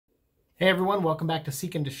Hey everyone, welcome back to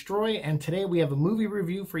Seek and Destroy, and today we have a movie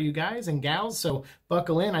review for you guys and gals, so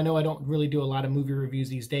buckle in. I know I don't really do a lot of movie reviews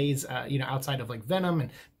these days, outside of like Venom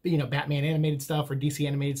and, Batman animated stuff or DC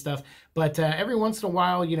animated stuff, but every once in a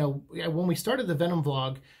while, when we started the Venom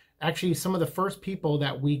vlog, actually some of the first people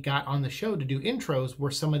that we got on the show to do intros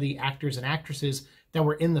were some of the actors and actresses that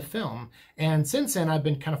were in the film. And since then, I've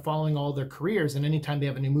been kind of following all their careers, and anytime they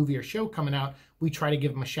have a new movie or show coming out, we try to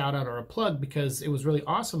give them a shout out or a plug because it was really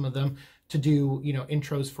awesome of them to do,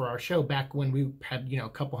 intros for our show back when we had, a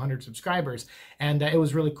couple hundred subscribers. And it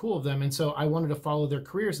was really cool of them. And so I wanted to follow their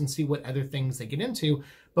careers and see what other things they get into.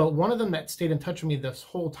 But one of them that stayed in touch with me this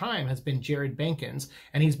whole time has been Bankens.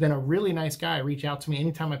 And he's been a really nice guy. Reach out to me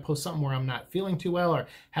anytime I post something where I'm not feeling too well or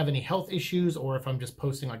have any health issues, or if I'm just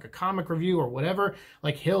posting like a comic review or whatever,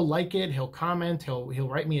 like he'll like it, he'll comment, he'll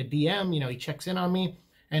write me a DM, he checks in on me.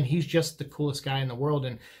 And he's just the coolest guy in the world.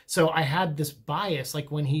 And so I had this bias,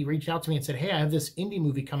 like when he reached out to me and said, hey, I have this indie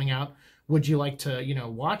movie coming out. Would you like to,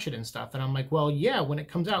 watch it and stuff? And I'm like, well, yeah, when it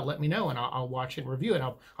comes out, let me know and I'll watch it and review it.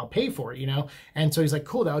 I'll pay for it, And so he's like,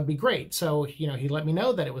 cool, that would be great. So, he let me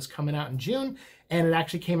know that it was coming out in June, and it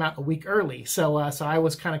actually came out a week early. So I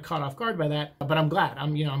was kind of caught off guard by that, but I'm glad.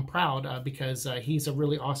 I'm proud because he's a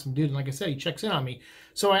really awesome dude. And like I said, he checks in on me.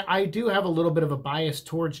 So I do have a little bit of a bias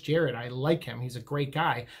towards Jared. I like him. He's a great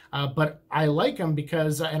guy. But I like him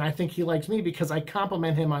because, and I think he likes me because I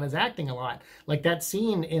compliment him on his acting a lot. Like that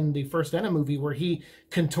scene in the first Venom movie where he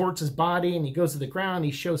contorts his body and he goes to the ground,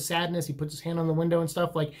 he shows sadness, he puts his hand on the window and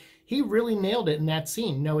stuff. Like, he really nailed it in that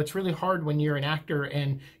scene. It's really hard when you're an actor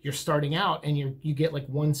and you're starting out and you get like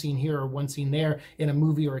one scene here or one scene there in a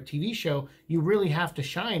movie or a TV show. You really have to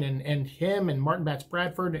shine. And him and Martin Batts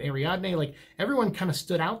Bradford and Ariadne, like everyone kind of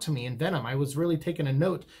stood out to me in Venom. I was really taking a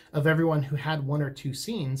note of everyone who had one or two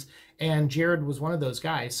scenes. And Jared was one of those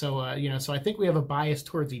guys. So, so I think we have a bias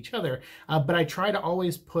towards each other. But I try to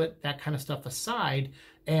always put that kind of stuff aside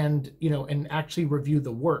and, and actually review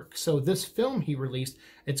the work. So this film he released,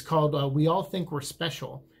 it's called We All Think We're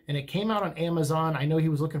Special. And it came out on Amazon. I know he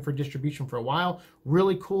was looking for distribution for a while.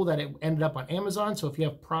 Really cool that it ended up on Amazon. So if you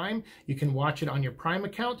have Prime, you can watch it on your Prime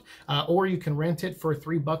account, or you can rent it for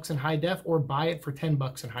 $3 in high def, or buy it for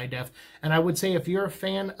 $10 in high def. And I would say if you're a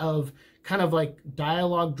fan of kind of like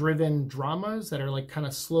dialogue-driven dramas that are like kind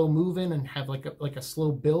of slow moving and have like a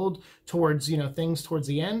slow build towards, things towards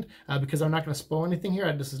the end, because I'm not going to spoil anything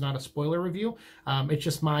here. This is not a spoiler review. It's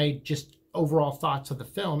just my overall thoughts of the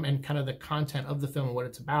film and kind of the content of the film and what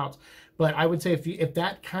it's about. But I would say if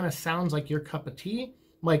that kind of sounds like your cup of tea,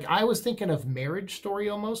 like I was thinking of Marriage Story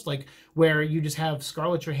almost, like where you just have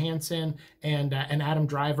Scarlett Johansson and Adam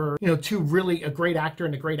Driver, a great actor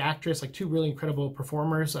and a great actress, like two really incredible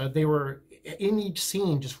performers. They were in each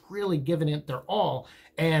scene just really giving it their all.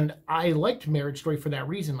 And I liked Marriage Story for that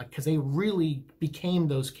reason, like because they really became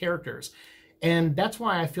those characters. And that's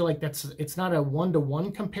why I feel like it's not a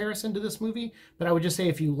one-to-one comparison to this movie, but I would just say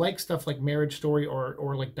if you like stuff like Marriage Story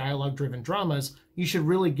or like dialogue-driven dramas, you should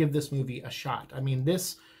really give this movie a shot. I mean,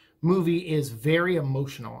 this movie is very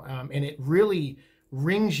emotional, and it really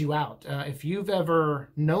wrings you out. If you've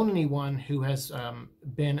ever known anyone who has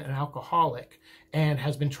been an alcoholic and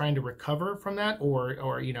has been trying to recover from that, or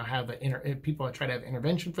have people that try to have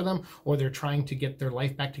intervention for them, or they're trying to get their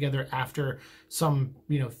life back together after some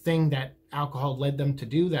thing that alcohol led them to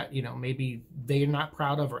do that maybe they're not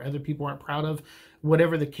proud of or other people aren't proud of,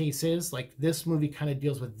 whatever the case is, like this movie kind of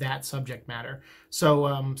deals with that subject matter.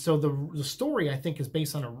 So so the story I think is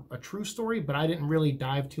based on a true story, but I didn't really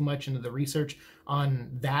dive too much into the research on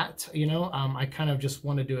that. I kind of just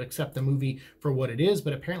wanted to accept the movie for what it is,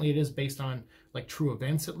 but apparently it is based on like true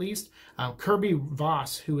events at least. Kirby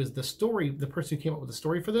Voss, who is the person who came up with the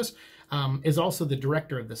story for this, is also the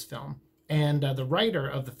director of this film. And the writer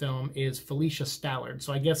of the film is Felicia Stallard.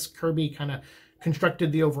 So I guess Kirby kind of constructed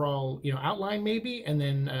the overall, outline maybe, and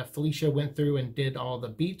then Felicia went through and did all the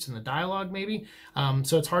beats and the dialogue maybe.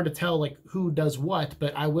 So it's hard to tell like who does what,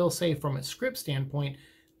 but I will say from a script standpoint,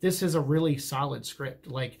 this is a really solid script.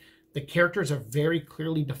 Like the characters are very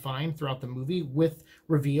clearly defined throughout the movie with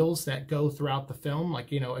reveals that go throughout the film.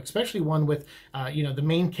 Like, especially one with, the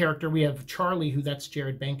main character. We have Charlie, who that's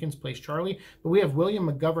Jared Bankens plays Charlie, but we have William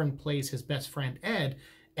McGovern plays his best friend, Ed.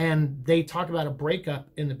 And they talk about a breakup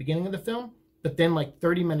in the beginning of the film, but then like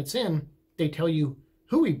 30 minutes in, they tell you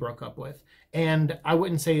who he broke up with. And I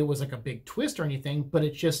wouldn't say it was like a big twist or anything, but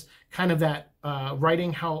it's just kind of that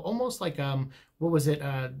writing, how almost like, what was it?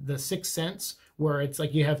 The Sixth Sense, where it's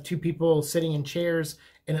like you have two people sitting in chairs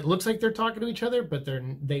and it looks like they're talking to each other, but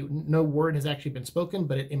no word has actually been spoken,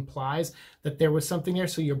 but it implies that there was something there.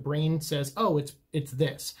 So your brain says, oh, it's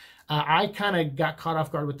this. I kind of got caught off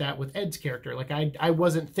guard with that with Ed's character. Like I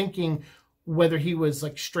wasn't thinking whether he was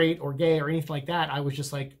like straight or gay or anything like that. I was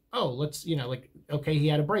just like, oh, let's, like, okay, he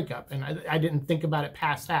had a breakup, and I didn't think about it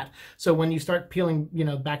past that. So when you start peeling,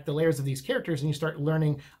 back the layers of these characters and you start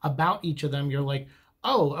learning about each of them, you're like,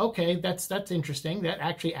 oh, okay, that's interesting. That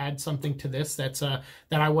actually adds something to this that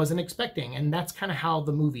I wasn't expecting. And that's kind of how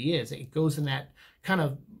the movie is. It goes in that kind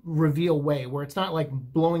of reveal way where it's not like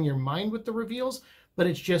blowing your mind with the reveals, but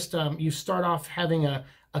it's just you start off having a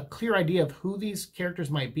clear idea of who these characters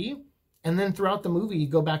might be. And then throughout the movie, you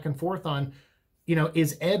go back and forth on,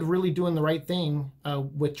 is Ed really doing the right thing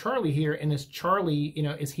with Charlie here? And is Charlie,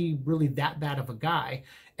 is he really that bad of a guy?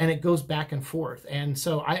 And it goes back and forth. And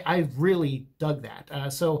so I really dug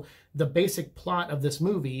that. So the basic plot of this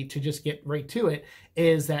movie, to just get right to it,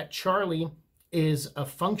 is that Charlie is a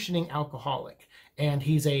functioning alcoholic. And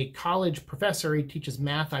he's a college professor. He teaches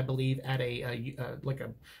math, I believe, at a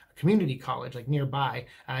community college, like nearby.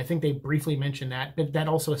 I think they briefly mentioned that, but that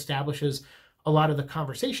also establishes a lot of the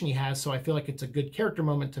conversation he has. So I feel like it's a good character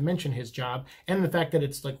moment to mention his job and the fact that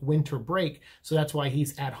it's like winter break. So that's why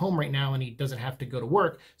he's at home right now and he doesn't have to go to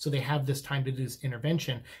work. So they have this time to do this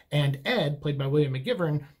intervention. And Ed, played by William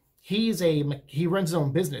McGivern, he runs his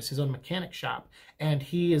own business, his own mechanic shop, and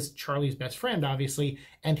he is Charlie's best friend, obviously.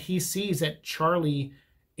 And he sees that Charlie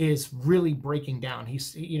is really breaking down.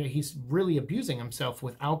 He's really abusing himself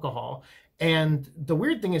with alcohol. And the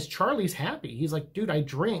weird thing is Charlie's happy. He's like, dude, I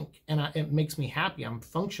drink and it makes me happy. I'm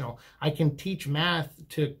functional. I can teach math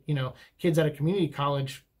to, kids at a community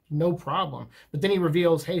college, no problem. But then he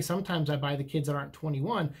reveals, hey, sometimes I buy the kids that aren't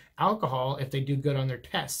 21 alcohol if they do good on their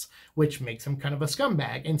tests, which makes him kind of a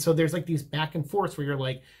scumbag. And so there's like these back and forths where you're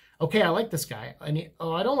like, okay, I like this guy. And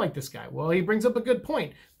I don't like this guy. Well, he brings up a good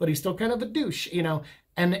point, but he's still kind of a douche,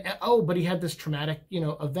 And, oh, but he had this traumatic,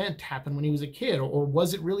 event happen when he was a kid, or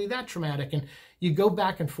was it really that traumatic? And you go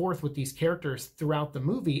back and forth with these characters throughout the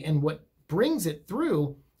movie, and what brings it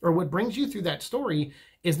through, or what brings you through that story,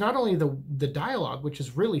 is not only the dialogue, which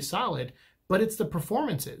is really solid, but it's the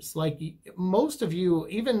performances. Like most of you,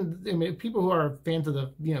 even people who are fans of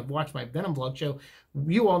the, watch my Venom vlog show,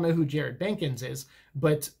 you all know who Jared Bankens is,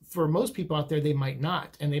 but for most people out there, they might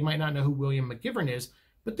not, and they might not know who William McGivern is.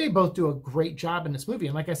 But they both do a great job in this movie.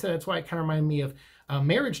 And like I said, that's why it kind of reminded me of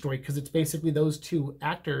Marriage Story, because it's basically those two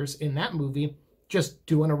actors in that movie just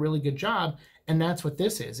doing a really good job. And that's what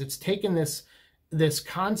this is. It's taken this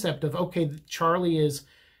concept of, okay, Charlie is,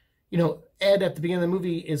 Ed at the beginning of the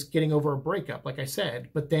movie is getting over a breakup, like I said.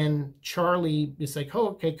 But then Charlie is like, oh,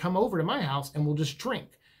 okay, come over to my house and we'll just drink.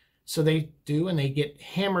 So they do, and they get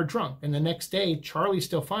hammered drunk. And the next day, Charlie's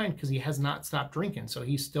still fine because he has not stopped drinking. So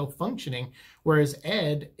he's still functioning, whereas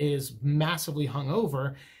Ed is massively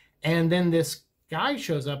hungover. And then this guy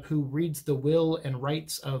shows up who reads the will and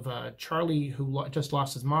rights of Charlie, who just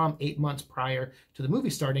lost his mom 8 months prior to the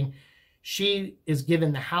movie starting. She is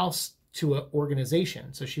given the house to an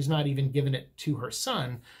organization. So she's not even given it to her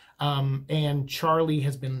son. And Charlie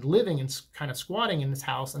has been living and kind of squatting in this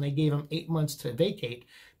house, and they gave him 8 months to vacate.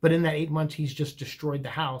 But in that 8 months, he's just destroyed the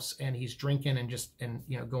house, and he's drinking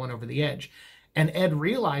and going over the edge. And Ed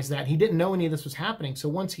realized that. He didn't know any of this was happening. So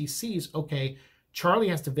once he sees, okay, Charlie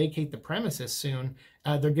has to vacate the premises soon.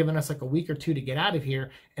 They're giving us like a week or two to get out of here.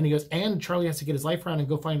 And he goes, and Charlie has to get his life around and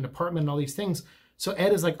go find an apartment and all these things. So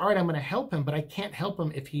Ed is like, all right, I'm going to help him, but I can't help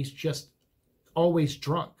him if he's just always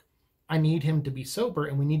drunk. I need him to be sober,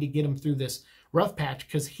 and we need to get him through this rough patch,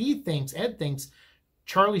 because Ed thinks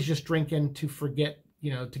Charlie's just drinking to forget,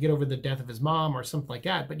 to get over the death of his mom or something like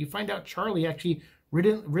that. But you find out Charlie actually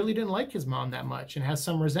really didn't like his mom that much and has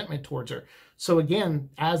some resentment towards her. So again,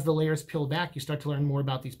 as the layers peel back, you start to learn more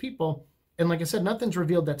about these people. And like I said, nothing's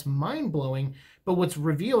revealed that's mind-blowing, but what's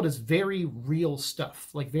revealed is very real stuff,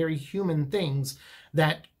 like very human things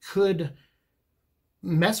that could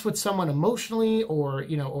mess with someone emotionally or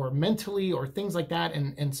mentally or things like that.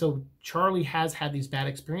 And so Charlie has had these bad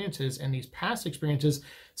experiences and these past experiences,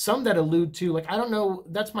 some that allude to, like, I don't know,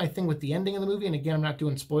 that's my thing with the ending of the movie. And again, I'm not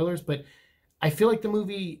doing spoilers, but I feel like the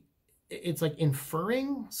movie, it's like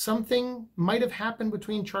inferring something might have happened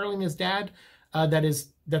between Charlie and his dad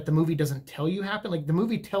that the movie doesn't tell you happened. Like the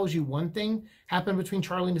movie tells you one thing happened between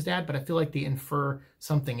Charlie and his dad, but I feel like they infer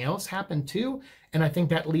something else happened too. And I think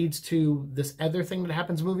that leads to this other thing that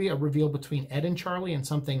happens in the movie, a reveal between Ed and Charlie and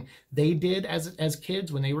something they did as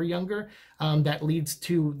kids when they were younger, that leads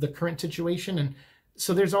to the current situation. And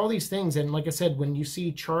so there's all these things. And like I said, when you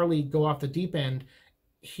see Charlie go off the deep end,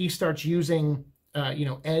 he starts using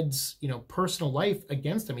Ed's, personal life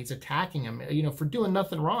against him. He's attacking him, for doing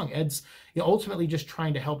nothing wrong. Ed's, ultimately just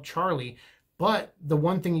trying to help Charlie. But the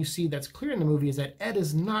one thing you see that's clear in the movie is that Ed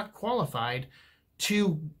is not qualified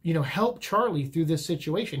to, help Charlie through this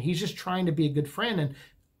situation. He's just trying to be a good friend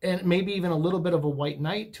and maybe even a little bit of a white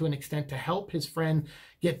knight to an extent to help his friend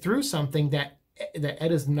get through something that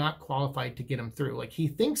Ed is not qualified to get him through. Like, he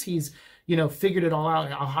thinks he's, figured it all out.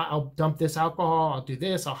 I'll dump this alcohol. I'll do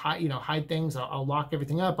this. I'll hide things. I'll lock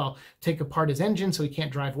everything up. I'll take apart his engine so he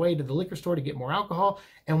can't drive away to the liquor store to get more alcohol.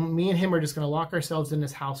 And me and him are just going to lock ourselves in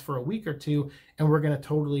this house for a week or two, and we're going to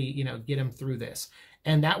totally, get him through this.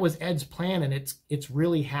 And that was Ed's plan, and it's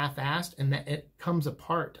really half-assed, and that it comes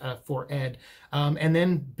apart for Ed. And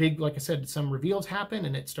then like I said, some reveals happen,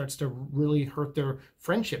 and it starts to really hurt their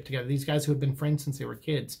friendship together. These guys who have been friends since they were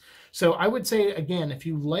kids. So I would say, again, if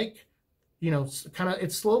you like, kind of,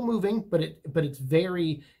 it's slow moving, but it's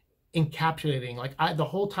very encapsulating. Like, the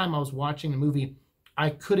whole time I was watching the movie, I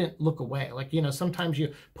couldn't look away. Like, sometimes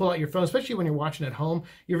you pull out your phone, especially when you're watching at home,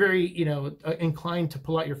 you're very, inclined to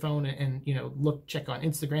pull out your phone and check on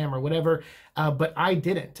Instagram or whatever. But I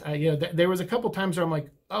didn't. There was a couple times where I'm like,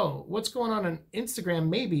 oh, what's going on Instagram?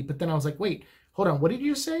 Maybe. But then I was like, wait, hold on, what did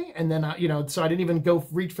you say? And then, so I didn't even go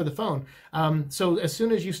reach for the phone. So as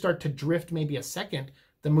soon as you start to drift maybe a second,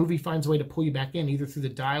 the movie finds a way to pull you back in, either through the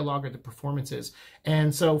dialogue or the performances.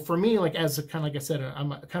 And so for me, like, like I said,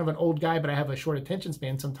 I'm kind of an old guy, but I have a short attention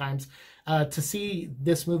span sometimes, to see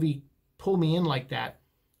this movie pull me in like that,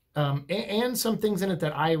 and some things in it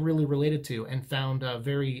that I really related to and found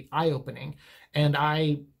very eye-opening. And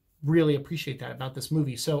I really appreciate that about this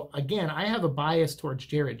movie. So again, I have a bias towards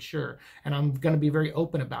Jared, sure, and I'm going to be very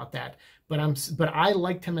open about that. But I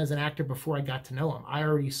liked him as an actor before I got to know him. I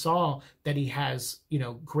already saw that he has,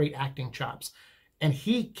 great acting chops. And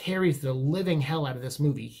he carries the living hell out of this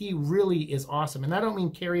movie. He really is awesome. And I don't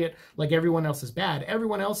mean carry it like everyone else is bad.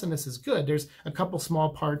 Everyone else in this is good. There's a couple small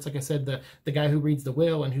parts. Like I said, the guy who reads the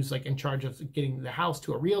will and who's like in charge of getting the house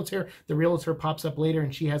to a realtor. The realtor pops up later,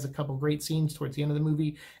 and she has a couple great scenes towards the end of the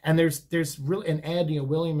movie. And there's really, and Ed,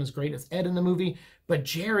 William is great as Ed in the movie. But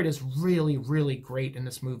Jared is really, really great in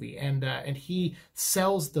this movie. And he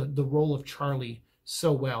sells the role of Charlie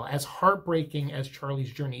so well. As heartbreaking as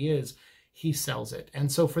Charlie's journey is, he sells it. And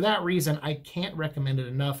so for that reason, I can't recommend it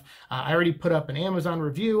enough. I already put up an Amazon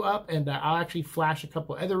review up, and I'll actually flash a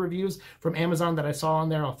couple other reviews from Amazon that I saw on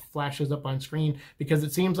there. I'll flash those up on screen, because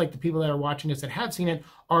it seems like the people that are watching this that have seen it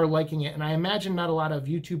are liking it. And I imagine not a lot of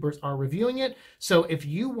YouTubers are reviewing it. So if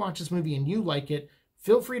you watch this movie and you like it,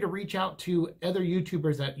 feel free to reach out to other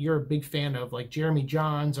YouTubers that you're a big fan of, like Jeremy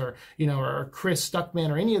Johns or Chris Stuckman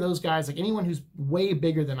or any of those guys, like anyone who's way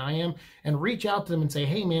bigger than I am, and reach out to them and say,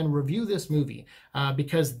 hey man, review this movie,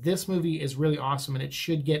 because this movie is really awesome, and it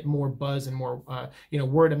should get more buzz and more,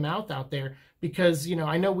 word of mouth out there. Because,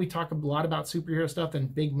 I know we talk a lot about superhero stuff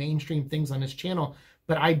and big mainstream things on this channel,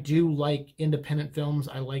 but I do like independent films.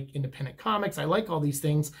 I like independent comics. I like all these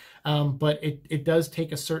things, but it does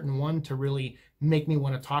take a certain one to really make me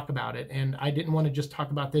want to talk about it. And I didn't want to just talk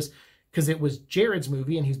about this because it was Jared's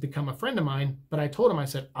movie and he's become a friend of mine. But I told him, I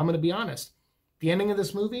said, I'm going to be honest. The ending of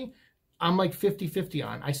this movie, I'm like 50-50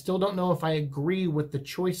 on. I still don't know if I agree with the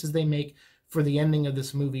choices they make for the ending of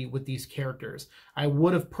this movie with these characters. I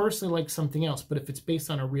would have personally liked something else, but if it's based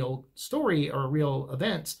on a real story or real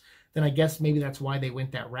events, then I guess maybe that's why they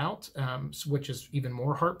went that route, which is even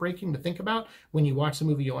more heartbreaking to think about. When you watch the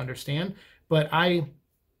movie, you'll understand. But I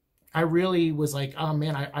really was like, oh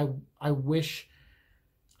man, I wish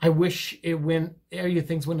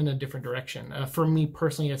things went in a different direction. For me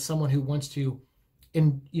personally, as someone who wants to,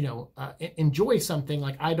 enjoy something,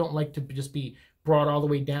 like I don't like to just be brought all the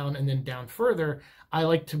way down and then down further. I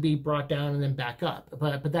like to be brought down and then back up.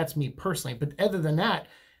 But that's me personally. But other than that,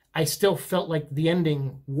 I still felt like the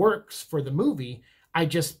ending works for the movie. I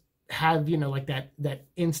just have, like that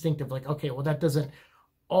instinct of like, okay, well, that doesn't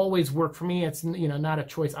always work for me. It's, not a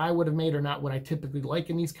choice I would have made, or not what I typically like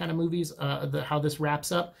in these kind of movies, how this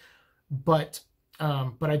wraps up. But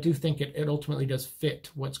I do think it ultimately does fit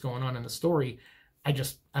what's going on in the story. I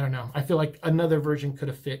don't know. I feel like another version could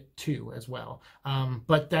have fit too as well.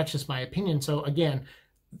 But that's just my opinion. So again,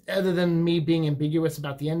 other than me being ambiguous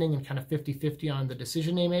about the ending and kind of 50-50 on the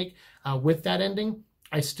decision they make with that ending,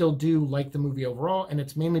 I still do like the movie overall. And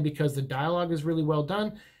it's mainly because the dialogue is really well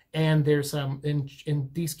done. And there's and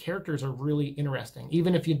these characters are really interesting.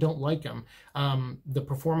 Even if you don't like them, the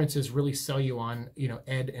performances really sell you on,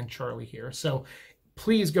 Ed and Charlie here. So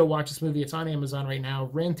please go watch this movie. It's on Amazon right now.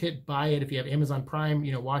 Rent it, buy it. If you have Amazon Prime,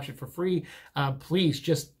 watch it for free. Please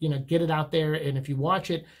just, get it out there. And if you watch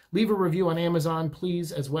it, leave a review on Amazon,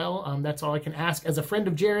 please, as well. That's all I can ask. As a friend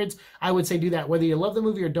of Jared's, I would say do that. Whether you love the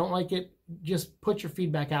movie or don't like it, just put your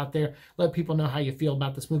feedback out there. Let people know how you feel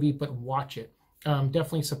about this movie, but watch it.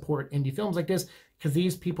 Definitely support indie films like this, because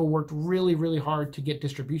these people worked really, really hard to get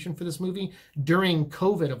distribution for this movie during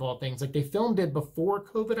COVID, of all things. Like, they filmed it before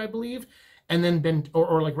COVID, I believe, and then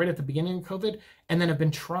or like right at the beginning of COVID, and then have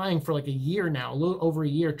been trying for like a year now, a little over a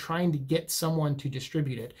year, trying to get someone to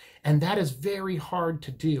distribute it. And that is very hard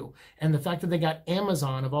to do. And the fact that they got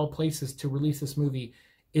Amazon, of all places, to release this movie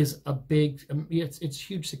is a big, it's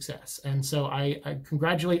huge success. And so I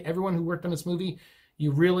congratulate everyone who worked on this movie.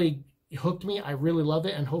 You really hooked me. I really love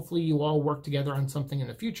it, and hopefully you all work together on something in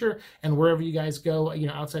the future. And wherever you guys go,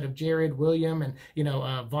 outside of Jared, William, and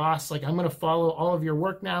Voss, like, I'm going to follow all of your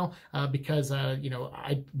work now because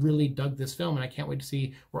I really dug this film, and I can't wait to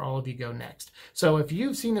see where all of you go next. So if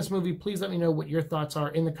you've seen this movie, please let me know what your thoughts are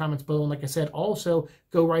in the comments below. And like I said, also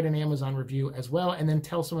go write an Amazon review as well, and then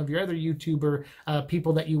tell some of your other YouTuber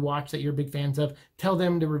people that you watch that you're big fans of, tell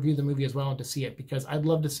them to review the movie as well and to see it, because I'd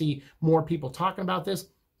love to see more people talking about this.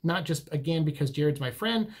 Not just, again, because Jared's my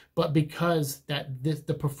friend, but because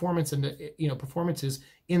the performance and the performances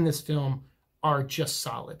in this film are just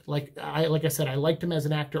solid. Like I said, I liked him as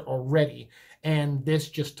an actor already, and this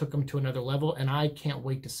just took him to another level. And I can't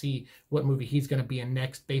wait to see what movie he's going to be in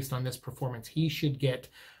next based on this performance. He should get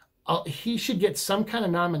some kind of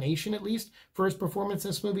nomination at least for his performance in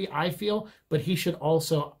this movie, I feel. But he should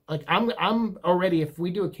also, like, I'm already, if we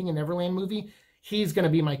do a King of Neverland movie, he's going to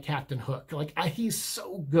be my Captain Hook. Like, he's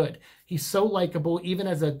so good. He's so likable. Even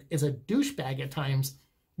as a douchebag at times,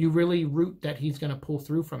 you really root that he's going to pull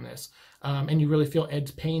through from this. And you really feel Ed's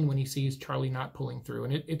pain when he sees Charlie not pulling through.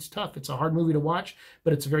 And it's tough. It's a hard movie to watch,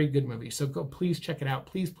 but it's a very good movie. So please check it out.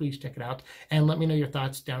 Please check it out. And let me know your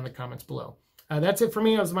thoughts down in the comments below. That's it for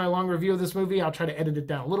me. That was my long review of this movie. I'll try to edit it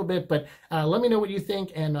down a little bit, but let me know what you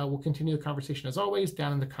think, and we'll continue the conversation as always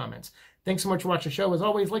down in the comments. Thanks so much for watching the show. As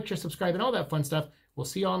always, like, share, subscribe, and all that fun stuff. We'll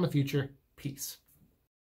see you all in the future. Peace.